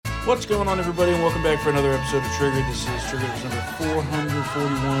What's going on, everybody, and welcome back for another episode of Triggered. This is Triggered number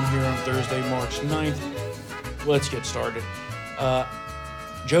 441 here on Thursday, March 9th. Let's get started.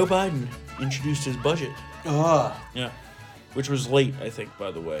 Joe Biden introduced his budget. Yeah. Which was late, I think, by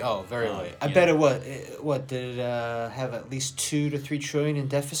the way. Oh, very late. I bet it did it have at least 2 to 3 trillion in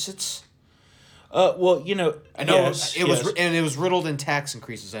deficits? Well, you know, I know it was riddled in tax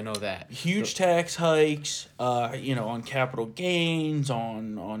increases. I know that huge tax hikes. On capital gains,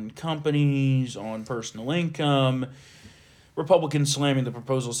 on companies, on personal income. Republicans slamming the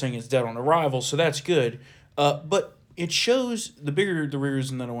proposal, saying it's dead on arrival. So that's good. But it shows the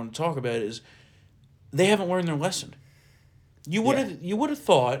reason that I want to talk about is they haven't learned their lesson. You would have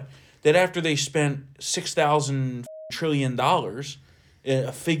thought that after they spent $6,000 trillion,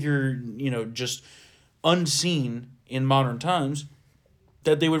 a figure, just unseen in modern times,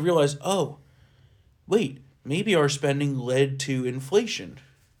 that they would realize, oh, wait, maybe our spending led to inflation.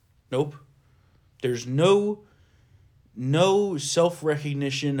 Nope. There's no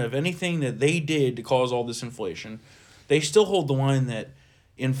self-recognition of anything that they did to cause all this inflation. They still hold the line that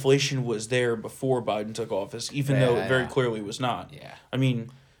inflation was there before Biden took office, even though it very clearly was not. Yeah. I mean,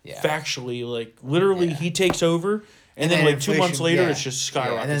 factually, literally, he takes over. And then 2 months later, it's just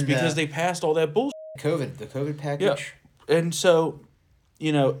skyrockets because they passed all that bullshit. The COVID package. Yeah. And so,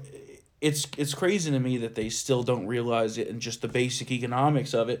 it's crazy to me that they still don't realize it and just the basic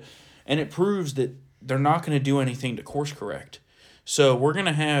economics of it. And it proves that they're not going to do anything to course correct. So we're going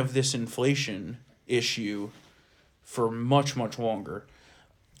to have this inflation issue for much, much longer.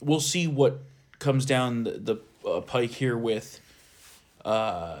 We'll see what comes down the pike here with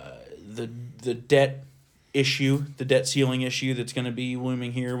the debt issue, the debt ceiling issue that's going to be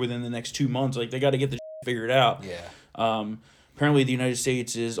looming here within the next 2 months. They got to get this figured out. Yeah. Apparently, the United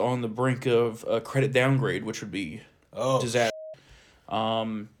States is on the brink of a credit downgrade, which would be disaster.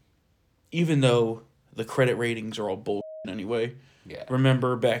 Even though the credit ratings are all bullshit anyway. Yeah.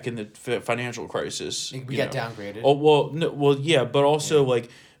 Remember back in the financial crisis, we got downgraded. Oh but also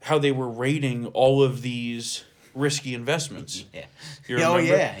how they were rating all of these risky investments. Yeah. You remember?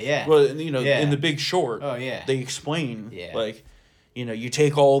 Yeah. Well, in The Big Short, they explain you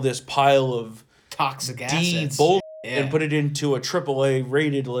take all this pile of toxic D assets bullshit and put it into a AAA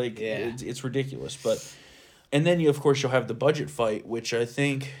rated it's ridiculous. And then of course you'll have the budget fight, which I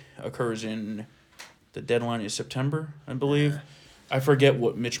think occurs in the deadline is September, I believe. I forget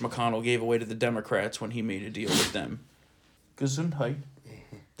what Mitch McConnell gave away to the Democrats when he made a deal with them. Gesundheit.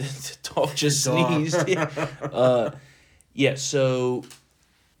 The dog just sneezed. So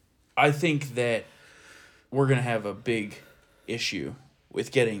I think that we're going to have a big issue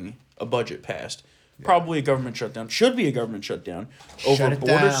with getting a budget passed. Yeah. Probably a government shutdown. Should be a government shutdown. Over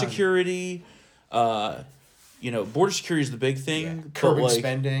border security. Border security is the big thing.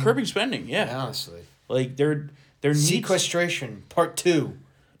 Yeah. Curbing spending, yeah. Honestly. There needs... Sequestration, part 2.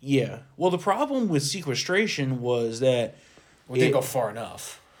 Yeah. Well, the problem with sequestration was that... It didn't go far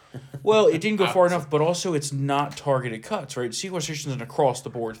enough. Well, it didn't go far enough, but also it's not targeted cuts, right? Sequestration is an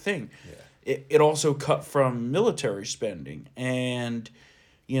across-the-board thing. Yeah. It also cut from military spending. And,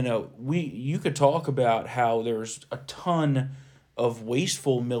 you could talk about how there's a ton of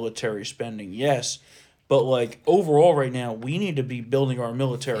wasteful military spending, yes. But, overall right now, we need to be building our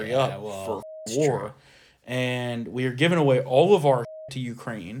military up for war. True. And we are giving away all of our to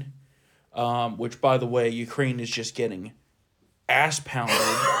Ukraine, which, by the way, Ukraine is just getting ass pounded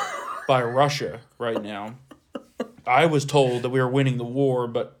by Russia right now. I was told that we were winning the war,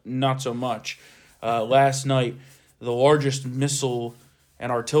 but not so much. Last night, the largest missile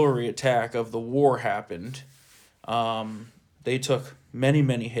and artillery attack of the war happened. They took many,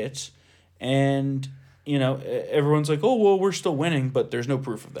 many hits, and everyone's like, "Oh, well, we're still winning," but there's no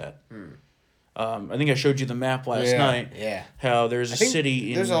proof of that. I think I showed you the map last night. Yeah. How there's a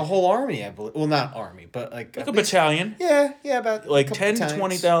city. There's a whole army, I believe. Well, not army, but like a battalion. Yeah, about 10 to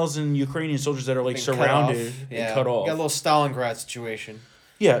 20,000 Ukrainian soldiers that are surrounded and cut off. Got a little Stalingrad situation.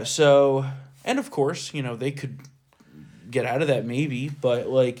 Yeah. So, and of course, they could get out of that maybe, but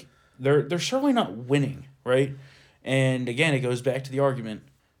they're certainly not winning, right? And again, it goes back to the argument: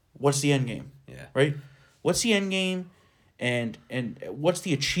 what's the end game? Yeah. Right. What's the end game? And what's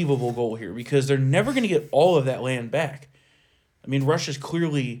the achievable goal here? Because they're never going to get all of that land back. I mean, Russia's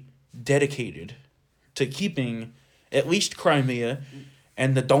clearly dedicated to keeping at least Crimea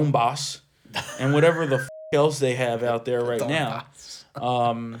and the Donbass and whatever the else they have out there right now.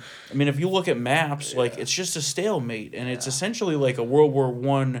 I mean, if you look at maps, it's just a stalemate, and it's essentially like a World War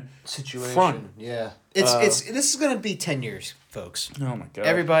I situation. Front. Yeah, this is going to be 10 years, folks. Oh my God!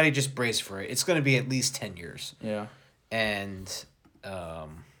 Everybody just brace for it. It's going to be at least 10 years. Yeah. And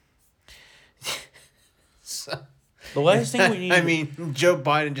The last thing we need. I mean, Joe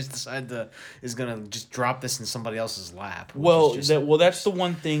Biden just is gonna just drop this in somebody else's lap. Well, that's the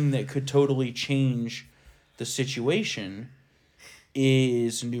one thing that could totally change the situation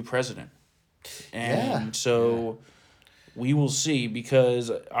is a new president, and we will see,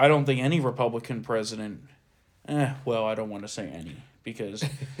 because I don't think any Republican president. Well, I don't want to say any, because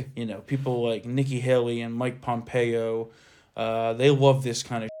people like Nikki Haley and Mike Pompeo, they love this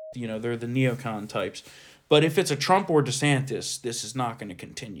kind of. They're the neocon types. But if it's a Trump or DeSantis, this is not going to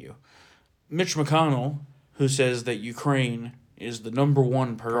continue. Mitch McConnell, who says that Ukraine is the number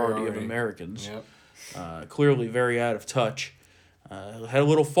one priority of Americans, clearly very out of touch, had a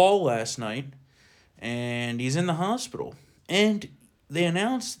little fall last night, and he's in the hospital. And they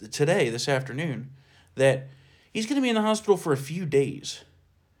announced this afternoon, that he's going to be in the hospital for a few days.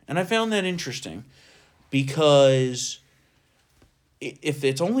 And I found that interesting, because if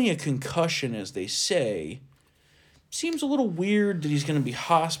it's only a concussion, as they say, seems a little weird that he's going to be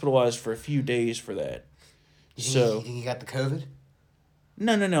hospitalized for a few days for that. You think he got the COVID?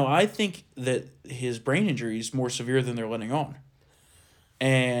 No. I think that his brain injury is more severe than they're letting on.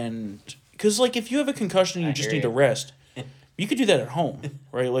 And because, if you have a concussion and you just need to rest, you could do that at home,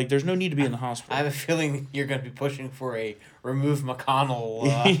 right? There's no need to be in the hospital. I have a feeling you're going to be pushing for a remove McConnell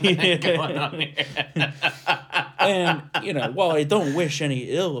going on here. And, while I don't wish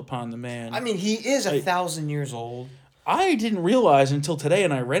any ill upon the man. I mean, he is 1,000 years old. I didn't realize until today,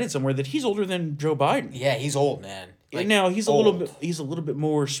 and I read it somewhere, that he's older than Joe Biden. Yeah, he's old, man. Now, he's a little bit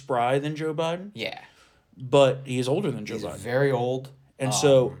more spry than Joe Biden. Yeah. But he is older than Joe Biden. He's very old. And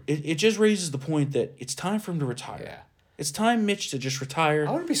so it just raises the point that it's time for him to retire. Yeah. It's time, Mitch, to just retire.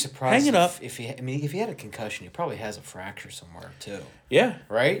 I wouldn't be surprised hang it up. if he had a concussion, he probably has a fracture somewhere too. Yeah.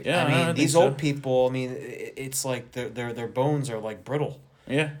 Right? Yeah. I mean, these old people, it's like their bones are like brittle.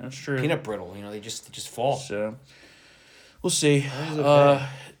 Yeah, that's true. Peanut brittle, they just fall. So we'll see. Okay.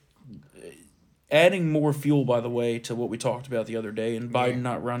 Adding more fuel, by the way, to what we talked about the other day, and Biden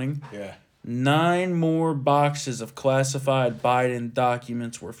not running. Yeah. 9 more boxes of classified Biden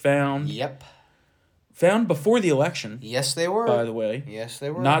documents were found. Yep. Found before the election. Yes, they were. By the way. Yes, they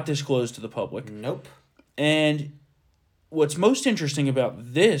were. Not disclosed to the public. Nope. And what's most interesting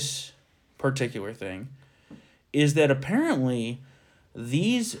about this particular thing is that apparently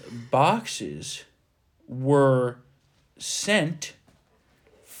these boxes were sent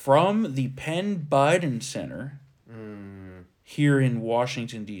from the Penn Biden Center here in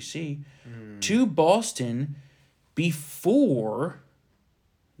Washington, D.C., to Boston before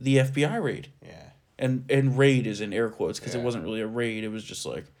the FBI raid. Yeah. And raid is in air quotes, because it wasn't really a raid. It was just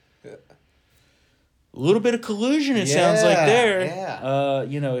a little bit of collusion, it sounds like there. Yeah.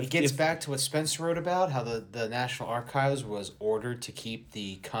 It gets back to what Spencer wrote about, how the National Archives was ordered to keep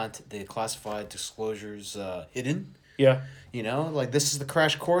the classified disclosures hidden. Yeah. This is the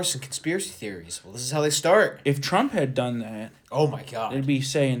crash course in conspiracy theories. Well, this is how they start. If Trump had done that, oh my God, they'd be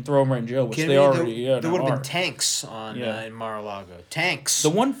saying throw him right in jail, which they already there would have been tanks in Mar-a-Lago. Tanks. The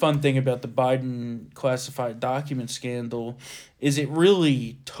one fun thing about the Biden classified document scandal is it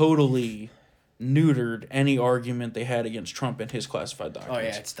really totally neutered any argument they had against Trump and his classified documents. Oh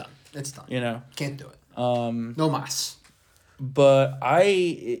yeah, it's done. It's done. Can't do it. No mas. But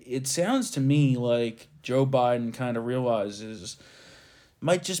it sounds to me like Joe Biden kind of realizes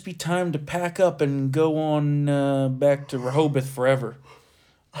might just be time to pack up and go on back to Rehoboth forever.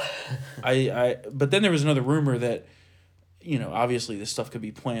 But then there was another rumor that, obviously this stuff could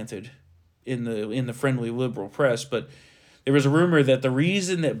be planted in the friendly liberal press, but there was a rumor that the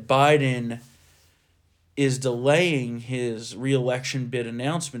reason that Biden is delaying his re-election bid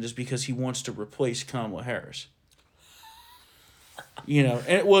announcement is because he wants to replace Kamala Harris.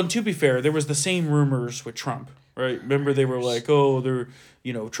 And to be fair, there was the same rumors with Trump, right? Remember, they were like, oh,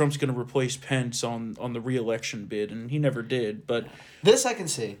 Trump's going to replace Pence on the re-election bid, and he never did. But this I can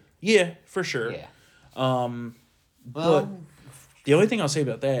see. Yeah, for sure. Yeah. But the only thing I'll say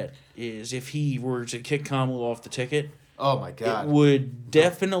about that is if he were to kick Kamala off the ticket, oh my God, it would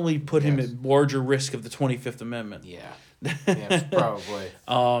definitely put him at larger risk of the 25th Amendment. Yeah, probably.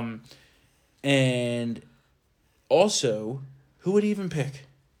 And also, who would he even pick?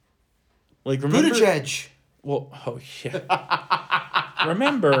 Remember? Buttigieg. Well, oh yeah.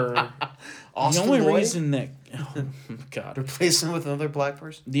 Remember, Austin the only Lloyd? reason that God replace him with another black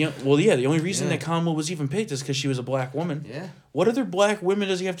person. The only reason that Kamala was even picked is because she was a black woman. Yeah. What other black women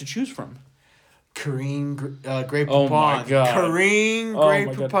does he have to choose from? Karine Grey Poupon. Oh my God. Karine Grey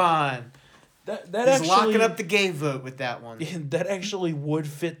Poupon. That He's actually locking up the gay vote with that one. That actually would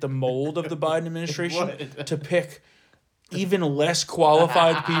fit the mold of the Biden administration to pick even less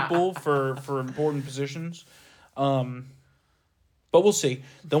qualified people for important positions. But we'll see.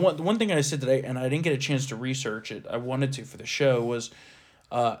 The one thing I said today, and I didn't get a chance to research it, I wanted to for the show, was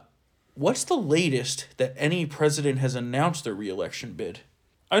what's the latest that any president has announced their re-election bid?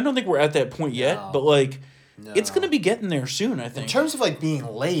 I don't think we're at that point yet, but it's going to be getting there soon, I think. In terms of being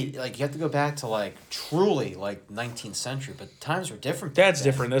late, you have to go back to truly 19th century, but times were different. That's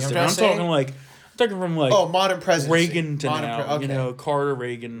different. That's different. I'm talking from modern presidency. Reagan to now, Carter,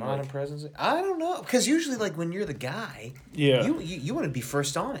 Reagan. Modern presidency. I don't know, because usually when you're the guy, you want to be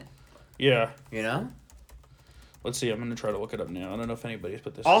first on it. Yeah. You know. Let's see. I'm going to try to look it up now. I don't know if anybody's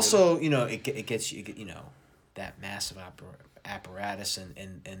put this. Also, together. It gets you that massive apparatus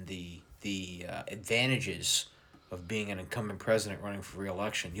and the advantages of being an incumbent president running for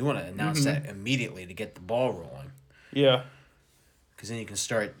re-election. You want to announce that immediately to get the ball rolling. Yeah. Because then you can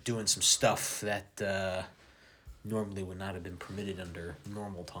start doing some stuff that normally would not have been permitted under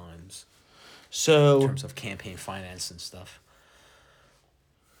normal times. So, in terms of campaign finance and stuff.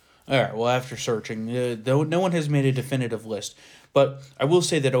 All right, well, after searching, no one has made a definitive list. But I will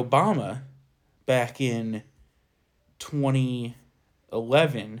say that Obama, back in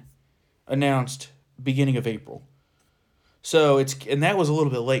 2011, announced beginning of April. So and that was a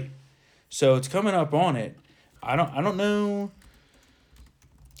little bit late. So it's coming up on it. I don't know.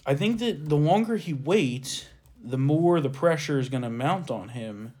 I think that the longer he waits, the more the pressure is going to mount on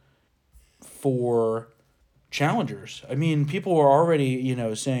him for challengers. I mean, people are already,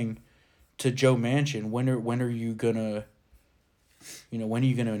 saying to Joe Manchin, when are you gonna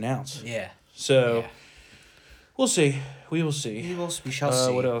announce? Yeah. So we'll see. We will see. We shall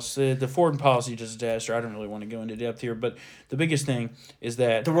see. What else? The foreign policy disaster. I don't really want to go into depth here, but the biggest thing is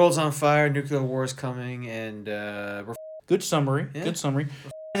that the world's on fire, nuclear war is coming, and good summary. Yeah. Good summary.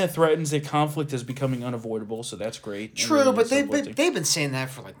 China threatens that conflict is becoming unavoidable, so that's great. True, but they've been saying that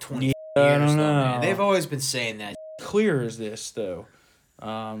for 20 years. I don't know. Man. They've always been saying that. Clear as this, though.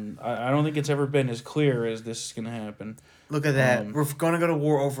 I don't think it's ever been as clear as this is going to happen. Look at that. We're going to go to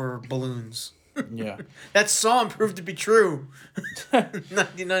war over balloons. Yeah. That song proved to be true.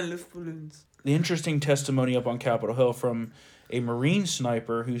 99 lift balloons. The interesting testimony up on Capitol Hill from a Marine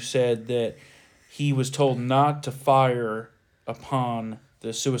sniper who said that he was told not to fire upon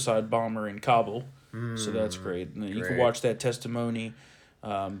the suicide bomber in Kabul. So that's great. And you can watch that testimony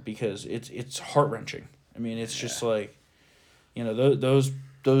because it's heart-wrenching. I mean, it's just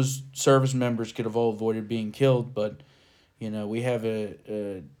those service members could have all avoided being killed, but, we have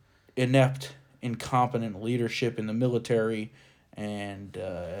a inept, incompetent leadership in the military and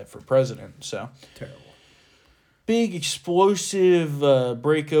for president. So terrible. Big explosive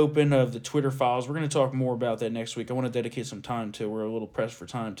break open of the Twitter files. We're going to talk more about that next week. I want to dedicate some time to. We're a little pressed for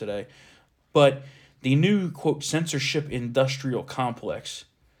time today, but the new quote censorship industrial complex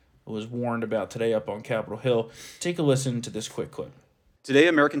was warned about today up on Capitol Hill. Take a listen to this quick clip. Today,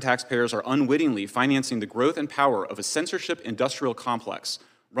 American taxpayers are unwittingly financing the growth and power of a censorship industrial complex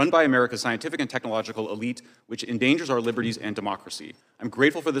run by America's scientific and technological elite, which endangers our liberties and democracy. I'm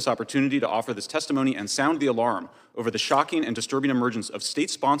grateful for this opportunity to offer this testimony and sound the alarm over the shocking and disturbing emergence of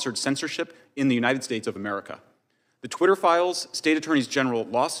state-sponsored censorship in the United States of America. The Twitter files, state attorneys general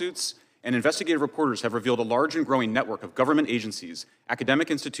lawsuits, and investigative reporters have revealed a large and growing network of government agencies, academic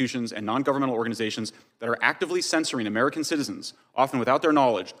institutions, and non-governmental organizations that are actively censoring American citizens, often without their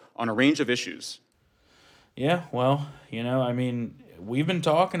knowledge, on a range of issues. Yeah, well, we've been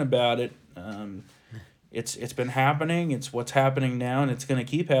talking about it. It's been happening. It's what's happening now, and it's going to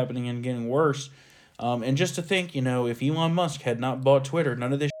keep happening and getting worse. And just to think, if Elon Musk had not bought Twitter,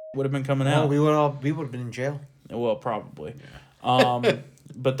 none of this would have been coming out. We would have been in jail. Well, probably. Yeah.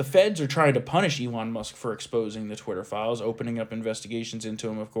 But the feds are trying to punish Elon Musk for exposing the Twitter files, opening up investigations into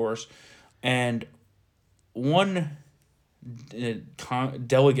him, of course. And one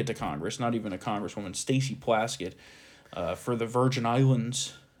delegate to Congress, not even a congresswoman, Stacey Plaskett, for the Virgin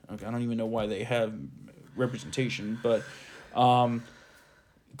Islands, I don't even know why they have representation, but called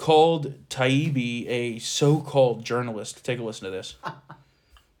Taibbi a so-called journalist. Take a listen to this.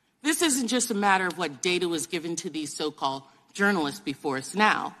 This isn't just a matter of what data was given to these so-called journalists before us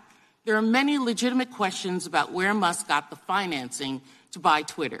now. There are many legitimate questions about where Musk got the financing to buy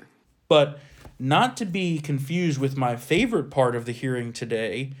Twitter. But not to be confused with my favorite part of the hearing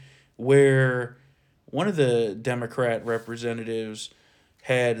today, where one of the Democrat representatives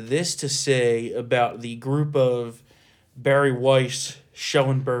had this to say about the group of Barry Weiss,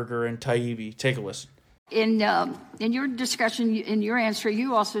 Schellenberger, and Taibbi. Take a listen. In your discussion, in your answer,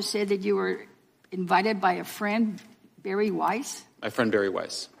 you also said that you were invited by a friend, Barry Weiss. My friend Barry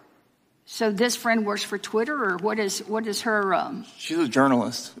Weiss. So this friend works for Twitter, or what is her? She's a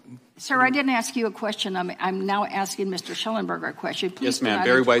journalist. Sir, I didn't ask you a question. I'm now asking Mr. Schellenberger a question. Please Yes, do ma'am. not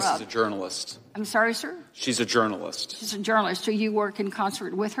Barry Weiss interrupt. is a journalist. I'm sorry, sir? She's a journalist. She's a journalist. Do you work in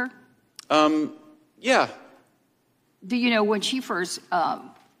concert with her? Yeah. Do you know when she first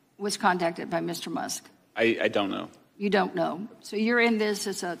was contacted by Mr. Musk? I don't know. You don't know. So you're in this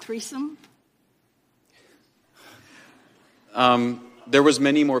as a threesome? There was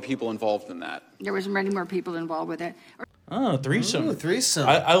many more people involved than that. There was many more people involved with it. Oh, threesome. Ooh, threesome.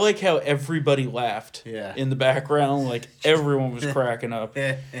 I like how everybody laughed in the background. Like, everyone was cracking up.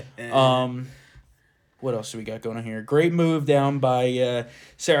 What else do we got going on here? Great move down by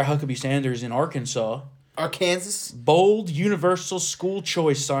Sarah Huckabee Sanders in Arkansas. Arkansas? Bold universal school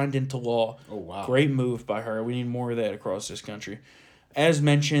choice signed into law. Oh, wow. Great move by her. We need more of that across this country. As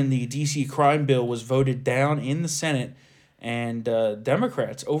mentioned, the D.C. crime bill was voted down in the Senate, and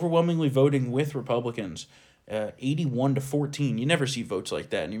Democrats overwhelmingly voting with Republicans, 81-14. You never see votes like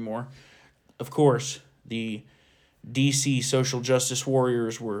that anymore. Of course, the D.C. social justice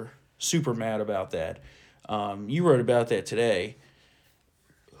warriors were super mad about that. You wrote about that today.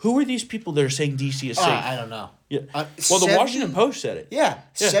 Who are these people that are saying D.C. is safe? I don't know. Yeah. Well, the Washington Post said it. Yeah,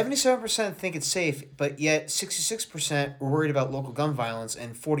 77% think it's safe, but yet 66% were worried about local gun violence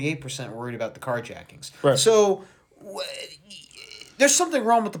and 48% were worried about the carjackings. Right. So there's something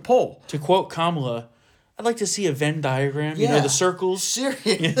wrong with the poll. To quote Kamala, I'd like to see a Venn diagram. You know, the circles.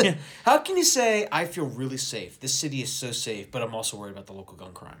 Seriously. How can you say, I feel really safe, this city is so safe, but I'm also worried about the local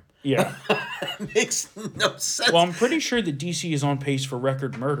gun crime? Yeah. Makes no sense. Well, I'm pretty sure that D.C. is on pace for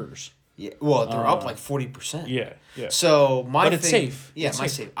record murders. Yeah, well, they're up like 40%. Yeah. So But it's safe. Yeah, It's my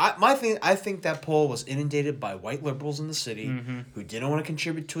safe. safe. I think that poll was inundated by white liberals in the city Mm-hmm. who didn't want to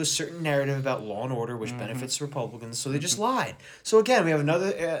contribute to a certain narrative about law and order, which benefits Republicans. So they just lied. So again, we have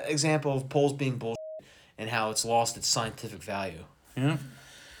another example of polls being bullshit and how it's lost its scientific value. Yeah.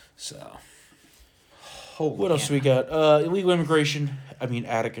 So, What else we got? Illegal immigration. I mean,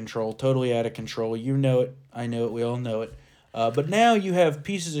 out of control. Totally out of control. You know it. I know it. We all know it. But now you have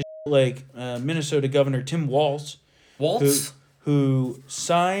pieces of shit like Minnesota Governor Tim Walz. Who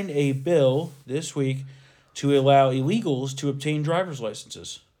signed a bill this week to allow illegals to obtain driver's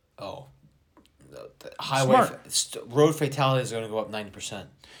licenses. Oh. Highway road fatalities are going to go up 90%.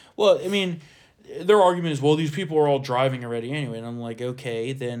 Well, I mean, their argument is, well, these people are all driving already anyway. And I'm like,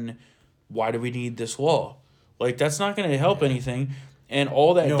 okay, then why do we need this law? Like, that's not going to help anything. And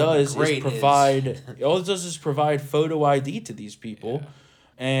all that does is provide all it does is provide photo ID to these people. Yeah.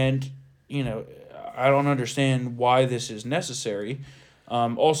 And, you know, I don't understand why this is necessary.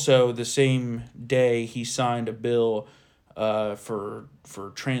 Also, the same day he signed a bill for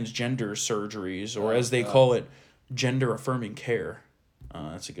transgender surgeries, or as they call it, gender affirming care.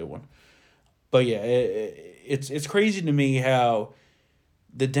 That's a good one. But yeah, it's crazy to me how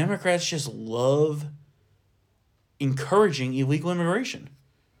the Democrats just love encouraging illegal immigration.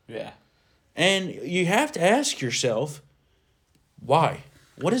 Yeah. And you have to ask yourself, why?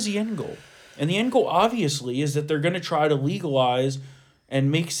 What is the end goal? And the end goal, obviously, is that they're going to try to legalize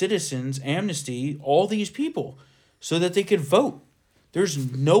and make citizens amnesty all these people so that they could vote. There's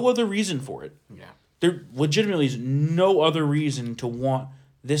no other reason for it. Yeah. There legitimately is no other reason to want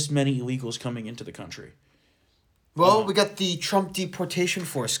this many illegals coming into the country. Well, we got the Trump deportation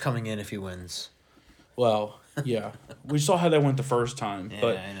force coming in if he wins. Well, yeah. We saw how that went the first time,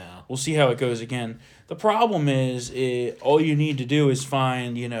 but I know. We'll see how it goes again. The problem is, all you need to do is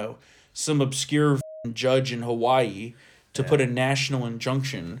find, some obscure judge in Hawaii to put a national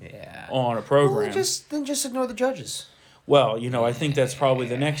injunction on a program. Well, then just ignore the judges. Well, I think that's probably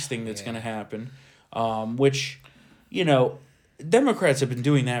the next thing that's going to happen, which, Democrats have been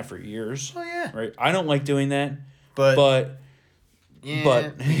doing that for years. Oh, yeah. Right? I don't like doing that, but we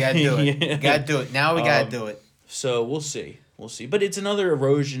got to do it. You got to do it. Now we got to do it. So we'll see. But it's another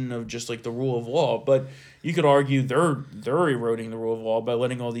erosion of just like the rule of law. But you could argue they're eroding the rule of law by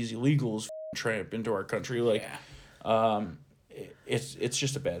letting all these illegals tramp into our country. It's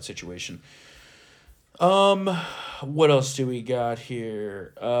just a bad situation. What else do we got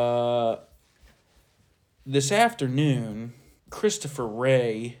here? This afternoon, Christopher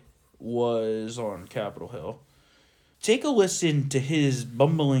Wray was on Capitol Hill. Take a listen to his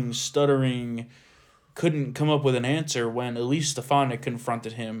bumbling, stuttering, couldn't come up with an answer when Elise Stefanik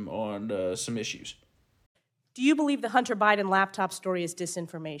confronted him on some issues. Do you believe the Hunter Biden laptop story is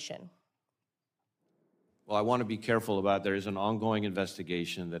disinformation? Well, I want to be careful about, there is an ongoing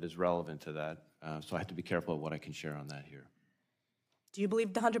investigation that is relevant to that, so I have to be careful of what I can share on that here. Do you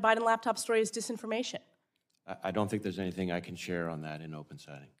believe the Hunter Biden laptop story is disinformation? I don't think there's anything I can share on that in open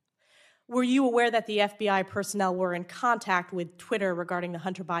setting. Were you aware that the FBI personnel were in contact with Twitter regarding the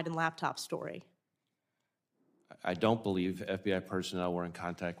Hunter Biden laptop story? I don't believe FBI personnel were in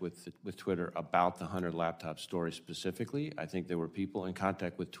contact with Twitter about the Hunter laptop story specifically. I think there were people in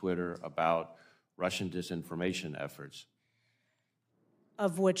contact with Twitter about Russian disinformation efforts.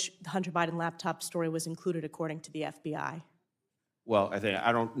 Of which the Hunter Biden laptop story was included, according to the FBI. Well,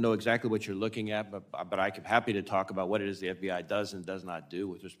 I don't know exactly what you're looking at, but I'm happy to talk about what it is the FBI does and does not do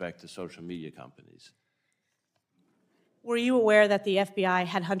with respect to social media companies. Were you aware that the FBI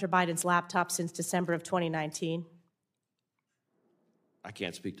had Hunter Biden's laptop since December of 2019? I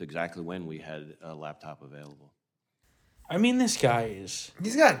can't speak to exactly when we had a laptop available. I mean, this guy is...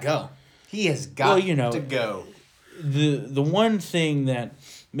 He's got to go. He has got to go. The one thing that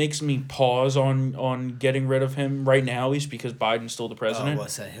makes me pause on getting rid of him right now, at least because Biden's still the president. Oh,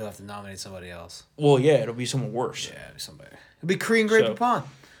 what's that? He'll have to nominate somebody else. Well, yeah, it'll be someone worse. Yeah, it'll be somebody. It'll be Korean Great Papon.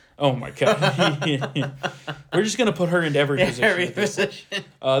 Oh my God. We're just gonna put her into every position. Every position.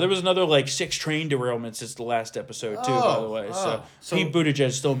 There was another 6 train derailments since the last episode too, by the way. So Pete Buttigieg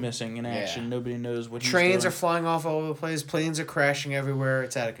is still missing in action. Yeah. Nobody knows what he's doing. Trains are flying off all over the place. Planes are crashing everywhere.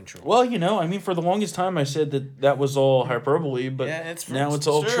 It's out of control. Well, I mean, for the longest time I said that was all hyperbole, but now it's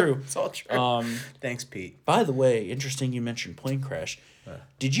all true. It's all true. Thanks, Pete. By the way, interesting you mentioned plane crash.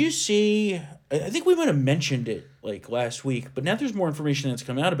 Did you see, I think we might have mentioned it last week, but now there's more information that's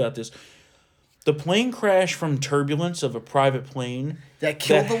come out about this. The plane crash from turbulence of a private plane. That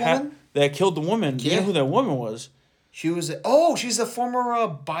killed the woman? That killed the woman. Yeah. You know who that woman was? She was, she's the former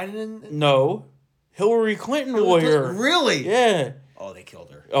Biden? No. Hillary Clinton lawyer. Really? Yeah. Oh, they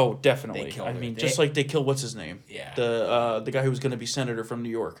killed her. Oh, definitely. They killed her. Just like they killed, what's his name? Yeah. The guy who was going to be senator from New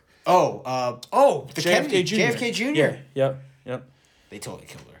York. The JFK Jr. JFK Jr.? Yeah, yep. They totally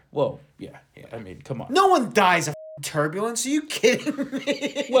killed her. Well, yeah. I mean, come on. No one dies of turbulence. Are you kidding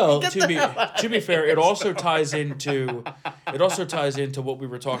me? Well, to be fair, it also ties into what we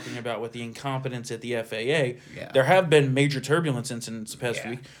were talking about with the incompetence at the FAA. Yeah. There have been major turbulence incidents the past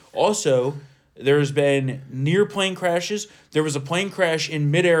week. Also, there's been near plane crashes. There was a plane crash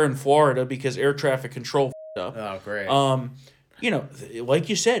in midair in Florida because air traffic control up. Oh, great. Like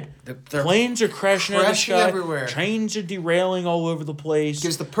you said, planes are crashing out of the sky. Everywhere. Trains are derailing all over the place.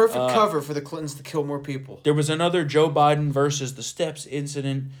 Gives the perfect cover for the Clintons to kill more people. There was another Joe Biden versus the Steps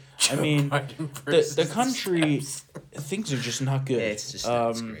incident. The country, things are just not good. It's just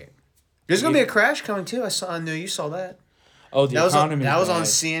that's great. There's going to be a crash coming too. I know you saw that. Oh, the economy. That was on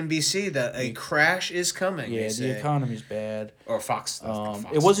CNBC. That a crash is coming. Yeah, the economy's bad. Or Fox.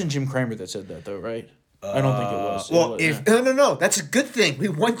 It wasn't Jim Cramer that said that though, right? I don't think it was. No, that's a good thing. We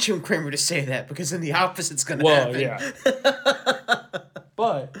want Jim Cramer to say that because then the opposite's going to happen. Yeah.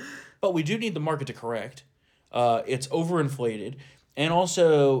 but we do need the market to correct. It's overinflated, and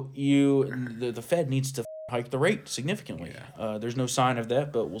also the Fed needs to hike the rate significantly. Yeah. There's no sign of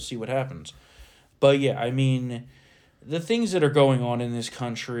that, but we'll see what happens. But yeah, I mean, the things that are going on in this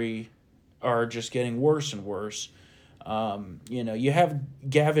country are just getting worse and worse. You have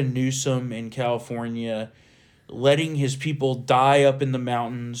Gavin Newsom in California letting his people die up in the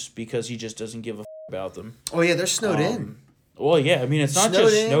mountains because he just doesn't give a about them. Oh yeah, they're snowed in. Well, yeah, I mean it's not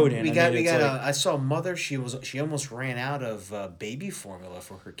just snowed in. I saw a mother. She almost ran out of baby formula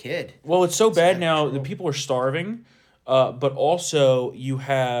for her kid. Well, it's so bad now. The people are starving, but also you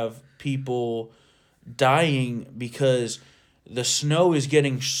have people dying because the snow is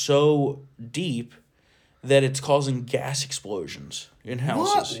getting so deep that it's causing gas explosions in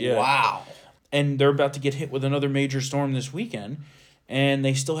houses. What? Yeah. Wow. And they're about to get hit with another major storm this weekend, and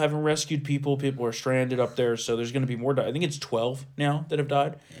they still haven't rescued people. People are stranded up there, so there's going to be more. I think it's 12 now that have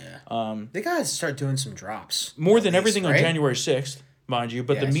died. Yeah. They got to start doing some drops. More than everything on January 6th, mind you,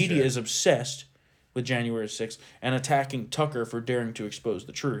 but the media is obsessed with January 6th and attacking Tucker for daring to expose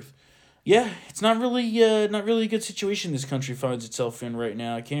the truth. Yeah, it's not really a good situation this country finds itself in right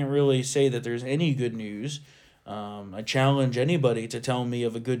now. I can't really say that there's any good news. I challenge anybody to tell me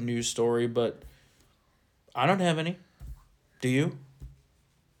of a good news story, but I don't have any. Do you?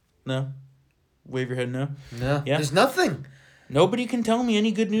 No? Wave your head no? No. Yeah? There's nothing. Nobody can tell me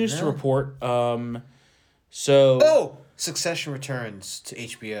any good news to report. Succession returns to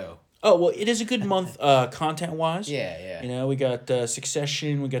HBO. Oh, well, it is a good month content-wise. Yeah. You know, we got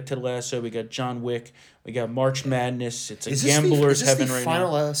Succession, we got Ted Lasso, we got John Wick, we got March Madness. It's a gambler's heaven right now. Is this the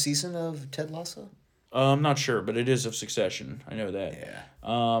final season of Ted Lasso? I'm not sure, but it is of Succession. I know that.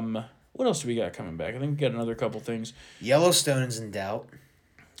 Yeah. What else do we got coming back? I think we got another couple things. Yellowstone's in doubt.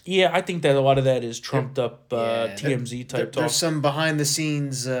 Yeah, I think that a lot of that is trumped up TMZ type talk. There's some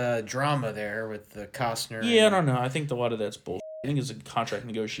behind-the-scenes drama there with Costner. Yeah, I don't know. I think a lot of that's bullshit. I think it's a contract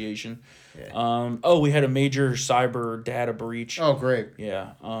negotiation. Yeah. We had a major cyber data breach. Oh, great.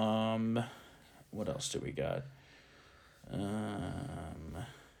 Yeah. What else do we got?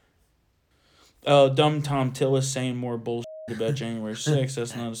 Dumb Tom Tillis saying more bullshit about January 6th.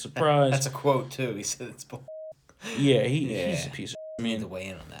 That's not a surprise. That's a quote, too. He said it's bull. Yeah, he's a piece of I Need mean, to weigh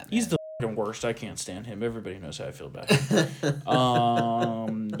in on that, he's man. the worst. I can't stand him. Everybody knows how I feel about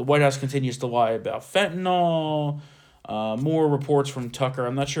him. The White House continues to lie about fentanyl. More reports from Tucker.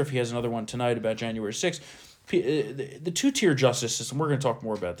 I'm not sure if he has another one tonight about January 6th. The two-tier justice system, we're going to talk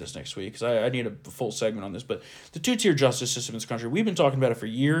more about this next week because I need a full segment on this, but the two-tier justice system in this country, we've been talking about it for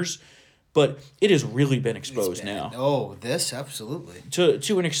years, but it has really been exposed now. Oh, this? Absolutely.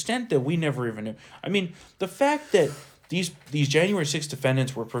 To an extent that we never even knew. I mean, the fact that these January 6th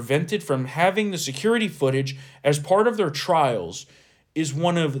defendants were prevented from having the security footage as part of their trials is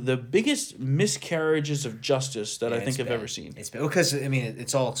one of the biggest miscarriages of justice that I think I've ever seen. It's because, I mean,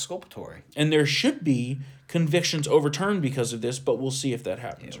 it's all exculpatory. And there should be convictions overturned because of this, but we'll see if that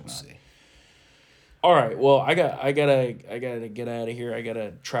happens or We'll not. see. All right, well, I gotta get out of here. I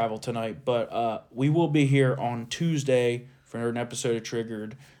gotta travel tonight, but we will be here on Tuesday for an episode of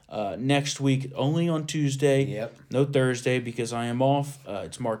Triggered. Next week, only on Tuesday. Yep. No Thursday because I am off.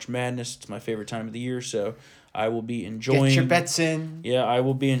 It's March Madness. It's my favorite time of the year, so I will be enjoying. Get your bets in. Yeah, I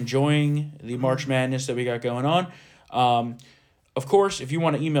will be enjoying the March Madness that we got going on. Of course, if you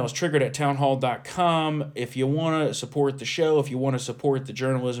want to email us, triggered@townhall.com. If you want to support the show, if you want to support the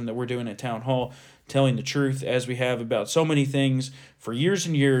journalism that we're doing at Town Hall, telling the truth as we have about so many things for years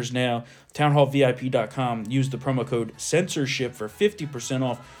and years now, townhallvip.com. Use the promo code censorship for 50%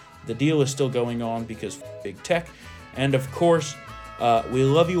 off. The deal is still going on because big tech. And of course, we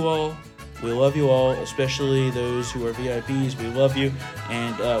love you all. We love you all, especially those who are VIPs. We love you.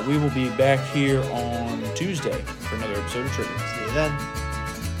 And we will be back here on Tuesday for another episode of Triggered. See you then.